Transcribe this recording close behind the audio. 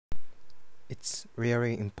It's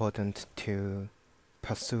really important to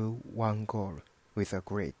pursue one goal with a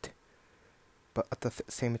grit, but at the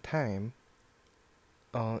same time,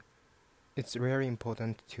 uh, it's really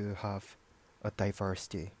important to have a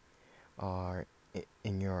diversity uh,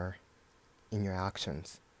 in your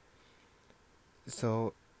actions.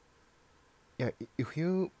 So yeah, if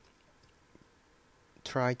you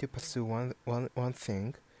try to pursue one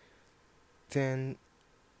thing, then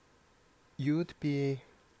you'd be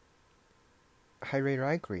highly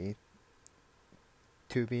likely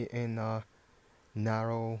to be in a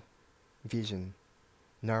narrow vision,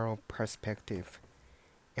 narrow perspective,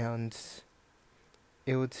 and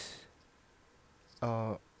it would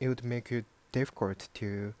it would make it difficult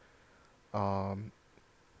to um,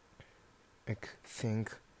 like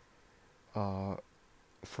think uh,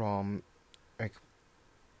 from like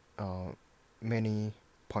uh, many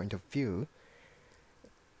point of view.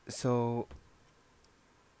 So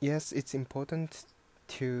yes, it's important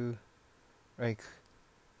to like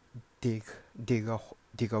dig dig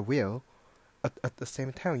a well. At the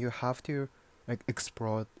same time, you have to like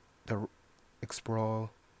the explore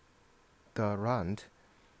the land.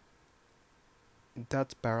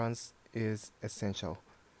 That balance is essential.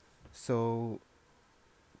 So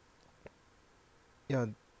yeah,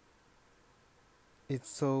 it's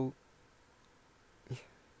so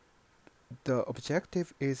the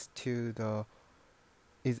objective is to the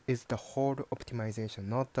is the whole optimization,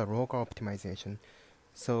 not the local optimization.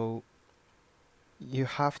 So you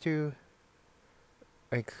have to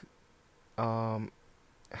like um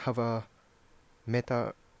have a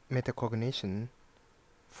metacognition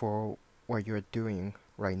for what you're doing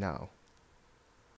right now.